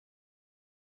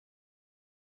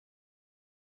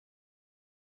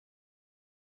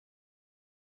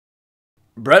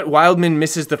Brett Wildman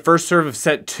misses the first serve of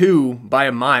set 2 by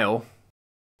a mile.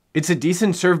 It's a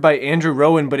decent serve by Andrew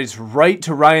Rowan, but it's right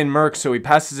to Ryan Merck, so he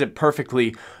passes it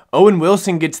perfectly. Owen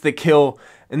Wilson gets the kill,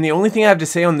 and the only thing I have to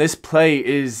say on this play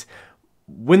is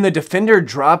when the defender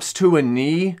drops to a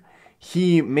knee,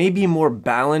 he may be more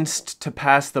balanced to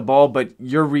pass the ball, but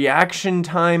your reaction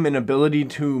time and ability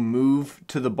to move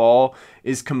to the ball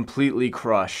is completely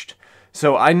crushed.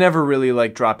 So I never really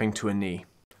like dropping to a knee.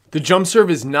 The jump serve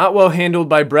is not well handled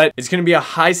by Brett. It's going to be a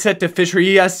high set to Fisher.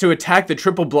 He has to attack the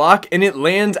triple block, and it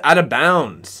lands out of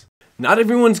bounds. Not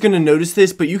everyone's going to notice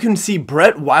this, but you can see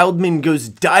Brett Wildman goes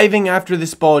diving after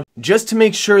this ball just to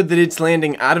make sure that it's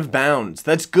landing out of bounds.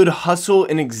 That's good hustle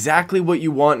and exactly what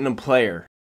you want in a player.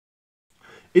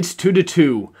 It's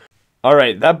 2-2. All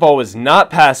right, that ball was not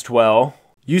passed well.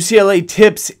 UCLA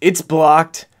tips, it's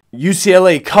blocked.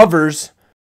 UCLA covers.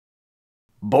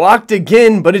 Blocked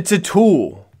again, but it's a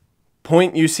tool.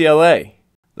 Point UCLA.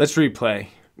 Let's replay.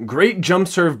 Great jump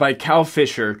serve by Cal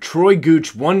Fisher. Troy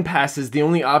Gooch, 1 passes. The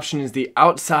only option is the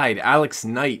outside, Alex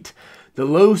Knight. The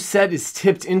low set is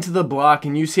tipped into the block,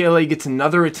 and UCLA gets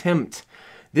another attempt.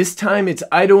 This time it's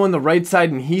Ido on the right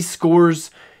side, and he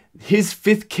scores his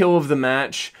 5th kill of the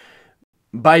match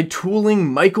by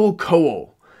tooling Michael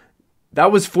Cowell.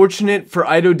 That was fortunate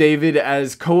for Ido David,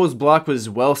 as Cowell's block was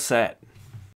well set.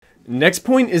 Next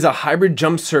point is a hybrid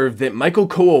jump serve that Michael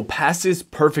Cowell passes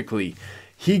perfectly.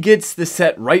 He gets the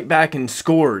set right back and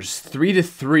scores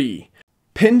 3-3.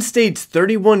 Penn State's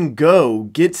 31 Go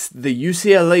gets the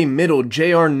UCLA middle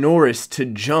J.R. Norris to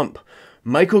jump.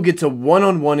 Michael gets a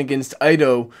one-on-one against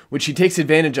Ido, which he takes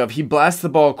advantage of. He blasts the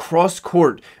ball cross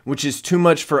court, which is too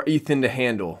much for Ethan to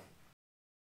handle.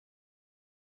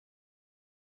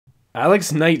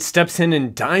 Alex Knight steps in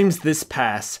and dimes this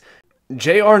pass.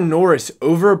 J.R. Norris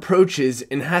over-approaches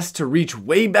and has to reach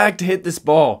way back to hit this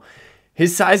ball.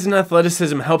 His size and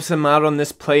athleticism helps him out on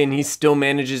this play, and he still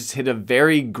manages to hit a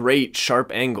very great sharp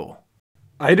angle.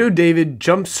 Ido David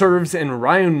jump serves and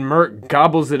Ryan Merck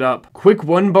gobbles it up. Quick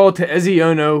one ball to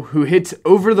Eziono, who hits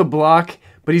over the block,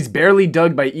 but he's barely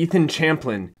dug by Ethan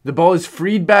Champlin. The ball is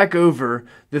freed back over.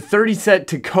 The 30 set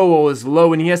to Cowell is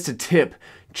low and he has to tip.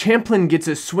 Champlin gets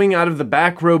a swing out of the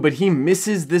back row, but he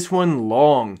misses this one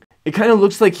long. It kind of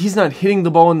looks like he's not hitting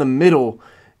the ball in the middle,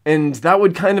 and that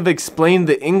would kind of explain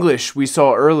the English we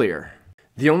saw earlier.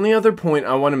 The only other point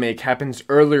I want to make happens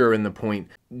earlier in the point.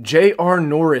 J.R.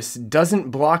 Norris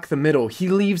doesn't block the middle. He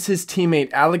leaves his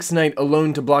teammate Alex Knight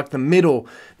alone to block the middle,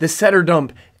 the setter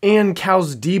dump, and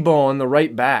Cal's D-ball on the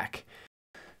right back.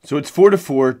 So it's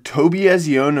 4-4. Toby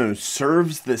Eziono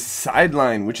serves the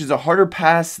sideline, which is a harder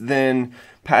pass than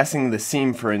passing the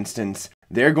seam, for instance.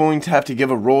 They're going to have to give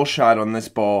a roll shot on this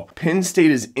ball. Penn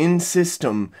State is in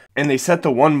system, and they set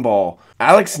the 1 ball.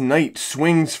 Alex Knight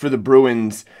swings for the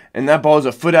Bruins, and that ball is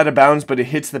a foot out of bounds, but it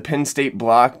hits the Penn State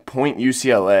block. Point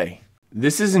UCLA.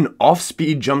 This is an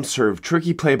off-speed jump serve.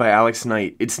 Tricky play by Alex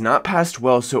Knight. It's not passed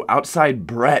well, so outside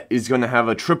Brett is going to have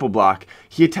a triple block.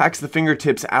 He attacks the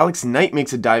fingertips. Alex Knight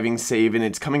makes a diving save, and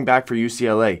it's coming back for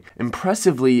UCLA.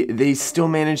 Impressively, they still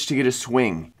manage to get a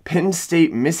swing. Penn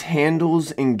State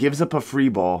mishandles and gives up a free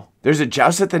ball. There's a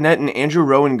joust at the net, and Andrew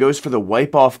Rowan goes for the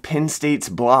wipe off Penn State's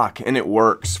block, and it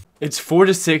works. It's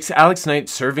 4-6, Alex Knight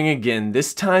serving again.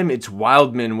 This time it's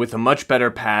Wildman with a much better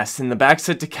pass, and the back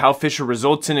set to Cal Fisher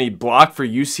results in a block for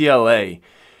UCLA.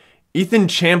 Ethan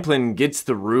Champlin gets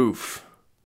the roof.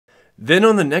 Then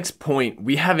on the next point,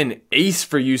 we have an ace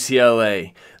for UCLA.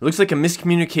 It looks like a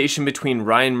miscommunication between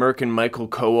Ryan Merck and Michael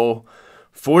Cowell.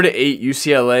 4-8,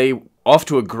 UCLA off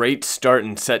to a great start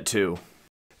in set 2.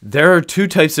 There are 2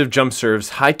 types of jump serves.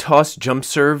 High toss jump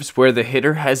serves, where the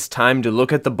hitter has time to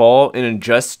look at the ball and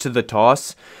adjust to the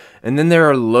toss. And then there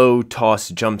are low toss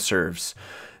jump serves.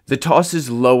 The toss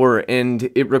is lower and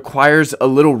it requires a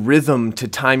little rhythm to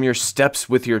time your steps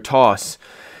with your toss.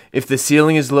 If the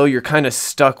ceiling is low, you're kind of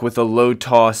stuck with a low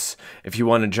toss if you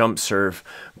want to jump serve.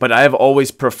 But I have always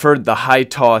preferred the high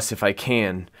toss if I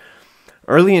can.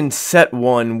 Early in set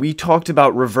 1, we talked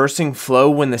about reversing flow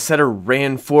when the setter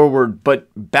ran forward but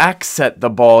back set the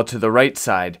ball to the right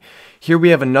side. Here we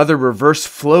have another reverse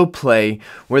flow play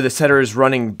where the setter is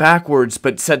running backwards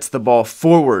but sets the ball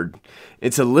forward.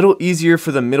 It's a little easier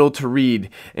for the middle to read,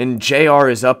 and JR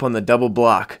is up on the double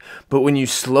block. But when you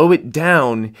slow it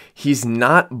down, he's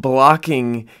not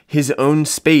blocking his own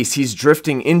space. He's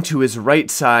drifting into his right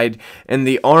side, and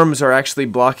the arms are actually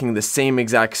blocking the same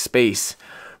exact space.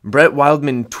 Brett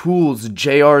Wildman tools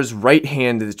JR's right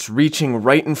hand that's reaching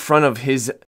right in front of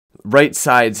his right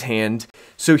side's hand.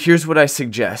 So here's what I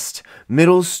suggest.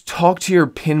 Middles, talk to your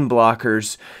pin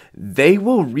blockers. They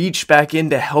will reach back in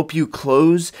to help you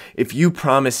close if you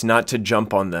promise not to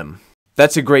jump on them.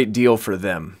 That's a great deal for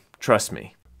them. Trust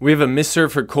me. We have a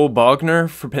misserve for Cole Bogner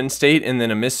for Penn State and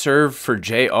then a misserve for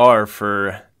JR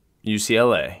for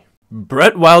UCLA.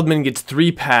 Brett Wildman gets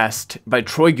 3 passed by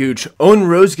Troy Gooch. Owen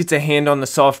Rose gets a hand on the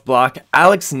soft block.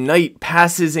 Alex Knight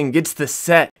passes and gets the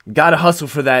set. Gotta hustle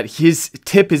for that. His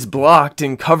tip is blocked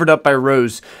and covered up by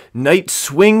Rose. Knight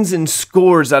swings and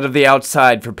scores out of the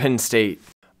outside for Penn State.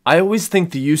 I always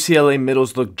think the UCLA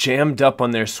middles look jammed up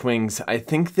on their swings. I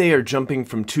think they are jumping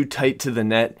from too tight to the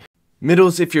net.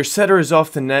 Middles, if your setter is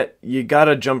off the net, you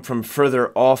gotta jump from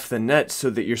further off the net so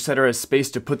that your setter has space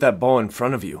to put that ball in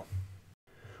front of you.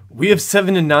 We have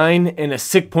 7-9 and a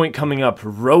sick point coming up.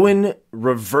 Rowan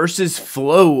reverses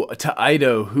flow to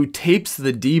Ido, who tapes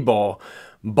the D ball.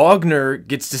 Bogner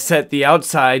gets to set the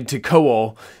outside to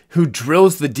Kowal, who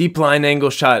drills the deep line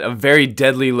angle shot, a very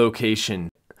deadly location.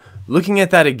 Looking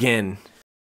at that again.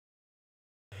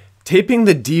 Taping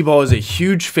the D ball is a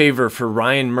huge favor for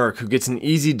Ryan Merck, who gets an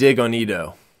easy dig on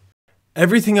Ido.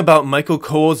 Everything about Michael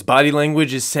Cole's body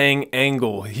language is saying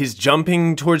angle. He's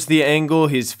jumping towards the angle,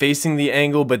 he's facing the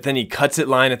angle, but then he cuts it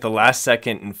line at the last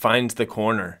second and finds the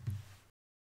corner.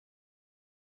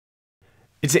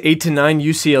 It's 8-9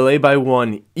 UCLA by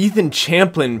 1. Ethan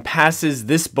Champlin passes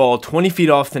this ball 20 feet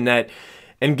off the net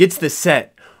and gets the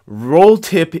set. Roll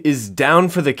tip is down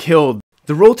for the kill.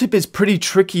 The roll tip is pretty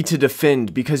tricky to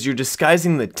defend because you're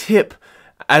disguising the tip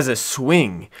as a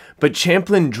swing, but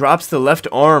Champlin drops the left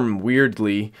arm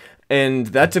weirdly, and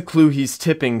that's a clue he's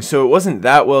tipping, so it wasn't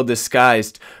that well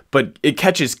disguised, but it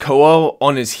catches Kowal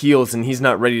on his heels and he's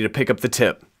not ready to pick up the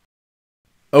tip.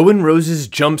 Owen Rose's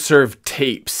jump serve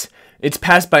tapes. It's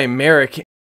passed by Merrick,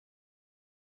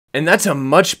 and that's a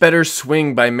much better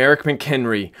swing by Merrick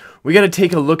McHenry. We got to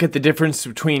take a look at the difference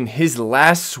between his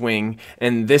last swing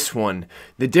and this one.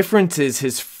 The difference is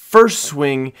his first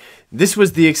swing, this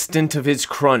was the extent of his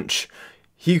crunch.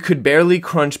 He could barely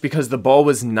crunch because the ball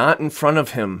was not in front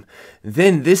of him.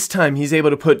 Then this time he's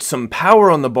able to put some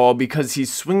power on the ball because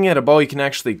he's swinging at a ball he can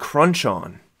actually crunch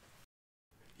on.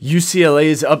 UCLA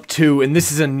is up 2, and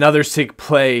this is another sick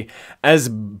play as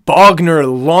Bogner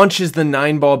launches the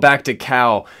 9 ball back to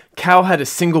Cal. Cal had a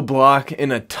single block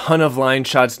and a ton of line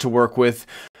shots to work with.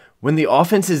 When the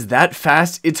offense is that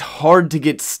fast, it's hard to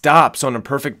get stops on a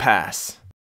perfect pass.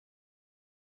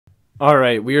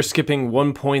 Alright, we are skipping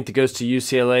 1 point that goes to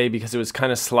UCLA because it was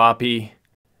kind of sloppy.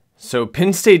 So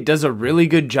Penn State does a really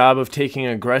good job of taking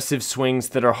aggressive swings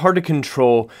that are hard to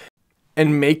control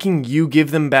and making you give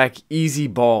them back easy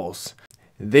balls.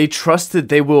 They trust that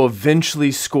they will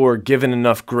eventually score given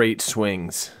enough great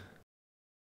swings.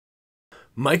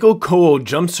 Michael Cole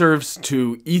jump serves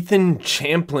to Ethan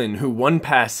Champlin, who one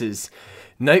passes.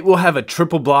 Knight will have a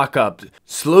triple block up.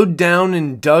 Slowed down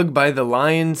and dug by the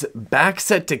Lions. Back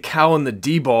set to Cal on the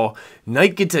D-ball.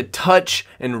 Knight gets a touch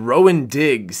and Rowan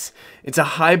digs. It's a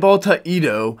high ball to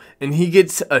Ido, and he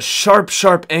gets a sharp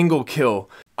angle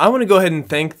kill. I want to go ahead and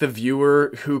thank the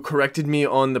viewer who corrected me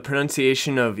on the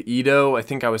pronunciation of Ido. I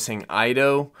think I was saying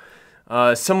Ido.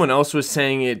 Someone else was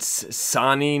saying it's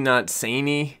Sani, not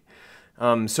Sani.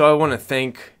 So I want to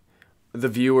thank the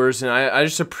viewers, and I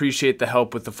just appreciate the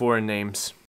help with the foreign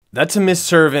names. That's a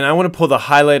misserve, and I want to pull the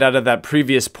highlight out of that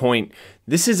previous point.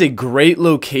 This is a great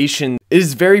location. It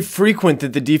is very frequent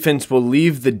that the defense will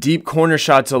leave the deep corner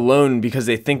shots alone because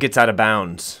they think it's out of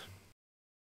bounds.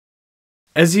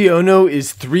 Eziono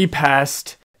is 3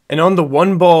 passed, and on the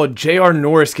 1 ball, J.R.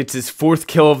 Norris gets his 4th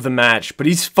kill of the match, but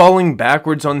he's falling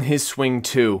backwards on his swing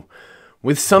too.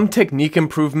 With some technique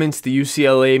improvements, the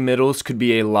UCLA middles could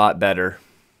be a lot better.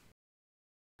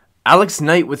 Alex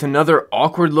Knight with another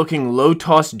awkward-looking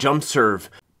low-toss jump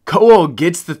serve. Kowal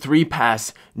gets the 3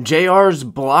 pass. JR's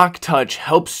block touch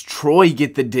helps Troy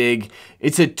get the dig.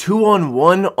 It's a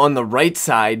 2-on-1 on the right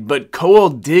side, but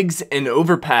Kowal digs and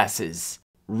overpasses.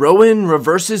 Rowan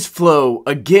reverses flow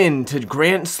again to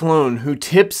Grant Sloan, who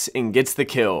tips and gets the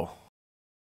kill.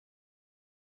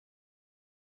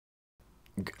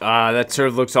 That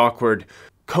serve looks awkward.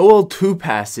 Kowal 2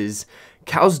 passes.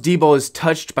 Cal's D-ball is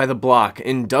touched by the block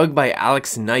and dug by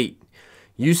Alex Knight.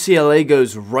 UCLA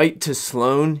goes right to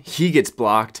Sloan. He gets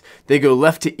blocked. They go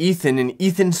left to Ethan, and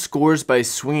Ethan scores by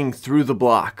swinging through the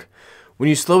block. When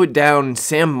you slow it down,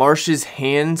 Sam Marsh's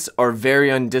hands are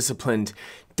very undisciplined,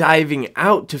 diving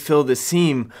out to fill the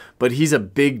seam, but he's a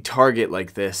big target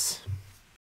like this.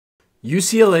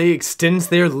 UCLA extends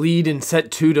their lead in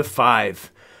set 2 to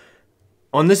 5.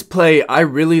 On this play, I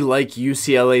really like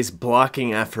UCLA's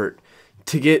blocking effort.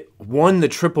 to get 1, the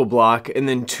triple block, and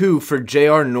then 2, for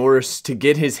J.R. Norris to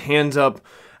get his hands up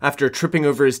after tripping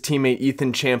over his teammate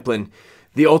Ethan Champlin.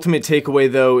 The ultimate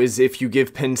takeaway, though, is if you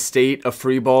give Penn State a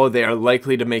free ball, they are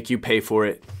likely to make you pay for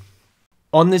it.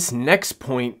 On this next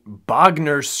point,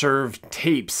 Bogner served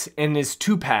tapes and is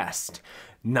 2-passed.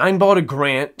 9-ball to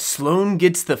Grant. Sloan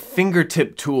gets the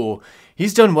fingertip tool.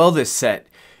 He's done well this set.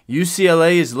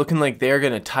 UCLA is looking like they're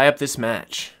going to tie up this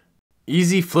match.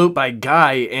 Easy float by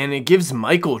Guy, and it gives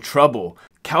Michael trouble.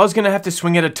 Cal's going to have to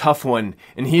swing at a tough one,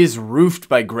 and he is roofed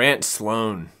by Grant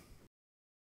Sloan.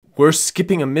 We're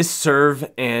skipping a missed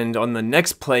serve, and on the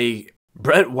next play,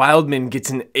 Brett Wildman gets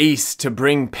an ace to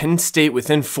bring Penn State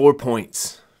within 4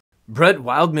 points. Brett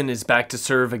Wildman is back to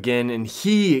serve again, and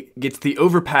he gets the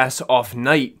overpass off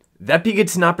Knight. That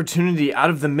gets an opportunity out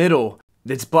of the middle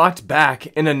that's blocked back,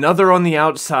 and another on the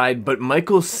outside, but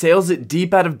Michael sails it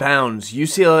deep out of bounds.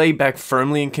 UCLA back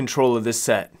firmly in control of this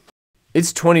set.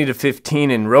 It's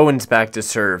 20-15, and Rowan's back to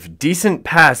serve. Decent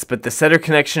pass, but the setter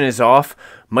connection is off.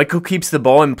 Michael keeps the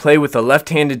ball in play with a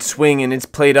left-handed swing, and it's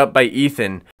played up by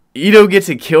Ethan. Ito gets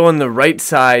a kill on the right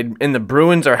side, and the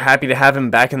Bruins are happy to have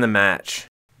him back in the match.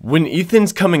 When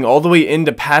Ethan's coming all the way in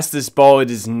to pass this ball,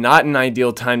 it is not an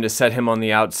ideal time to set him on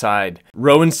the outside.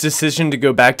 Rowan's decision to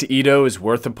go back to Ito is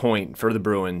worth a point for the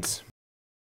Bruins.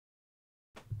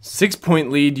 6-point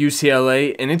lead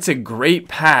UCLA, and it's a great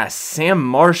pass. Sam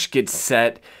Marsh gets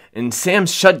set, and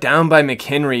Sam's shut down by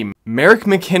McHenry. Merrick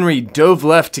McHenry dove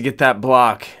left to get that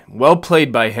block. Well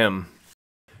played by him.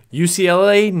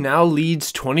 UCLA now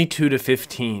leads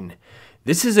 22-15.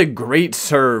 This is a great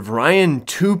serve. Ryan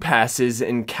 2 passes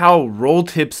and Cal roll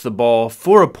tips the ball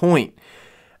for a point.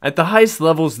 At the highest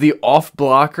levels, the off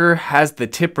blocker has the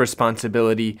tip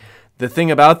responsibility. The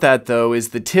thing about that, though, is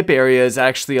the tip area is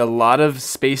actually a lot of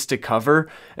space to cover,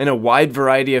 and a wide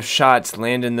variety of shots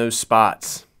land in those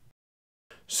spots.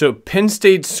 So Penn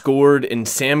State scored, and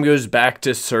Sam goes back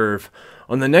to serve.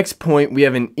 On the next point, we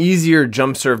have an easier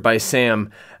jump serve by Sam.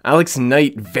 Alex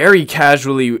Knight very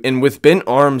casually and with bent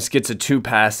arms gets a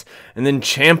 2-pass, and then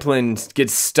Champlin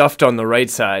gets stuffed on the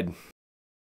right side.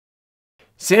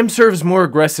 Sam serves more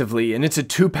aggressively, and it's a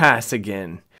 2-pass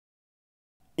again.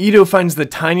 Ito finds the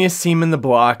tiniest seam in the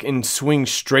block and swings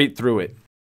straight through it.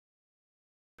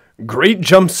 Great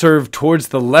jump serve towards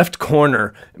the left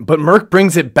corner, but Merck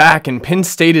brings it back and Penn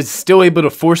State is still able to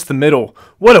force the middle.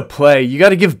 What a play. You got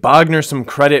to give Bogner some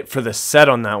credit for the set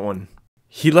on that one.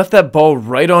 He left that ball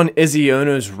right on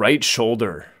Iziono's right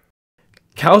shoulder.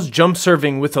 Cal's jump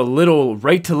serving with a little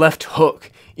right to left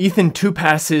hook. Ethan 2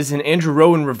 passes and Andrew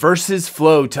Rowan reverses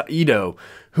flow to Ito,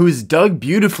 who is dug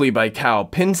beautifully by Cal.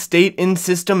 Penn State in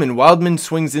system and Wildman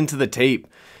swings into the tape.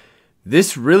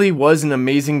 This really was an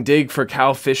amazing dig for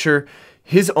Cal Fisher.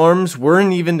 His arms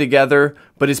weren't even together,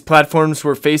 but his platforms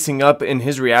were facing up and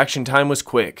his reaction time was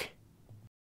quick.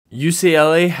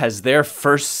 UCLA has their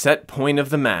first set point of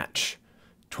the match.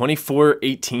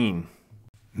 24-18.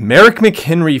 Merrick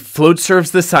McHenry float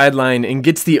serves the sideline and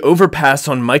gets the overpass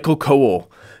on Michael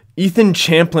Cowell. Ethan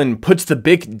Champlin puts the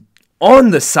big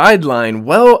on the sideline,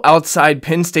 well outside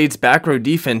Penn State's back row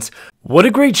defense. What a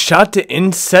great shot to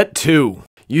end set 2.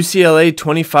 UCLA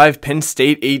 25, Penn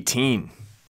State 18.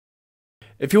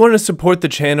 If you want to support the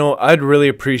channel, I'd really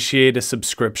appreciate a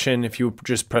subscription if you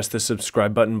just press the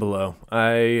subscribe button below.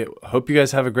 I hope you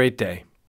guys have a great day.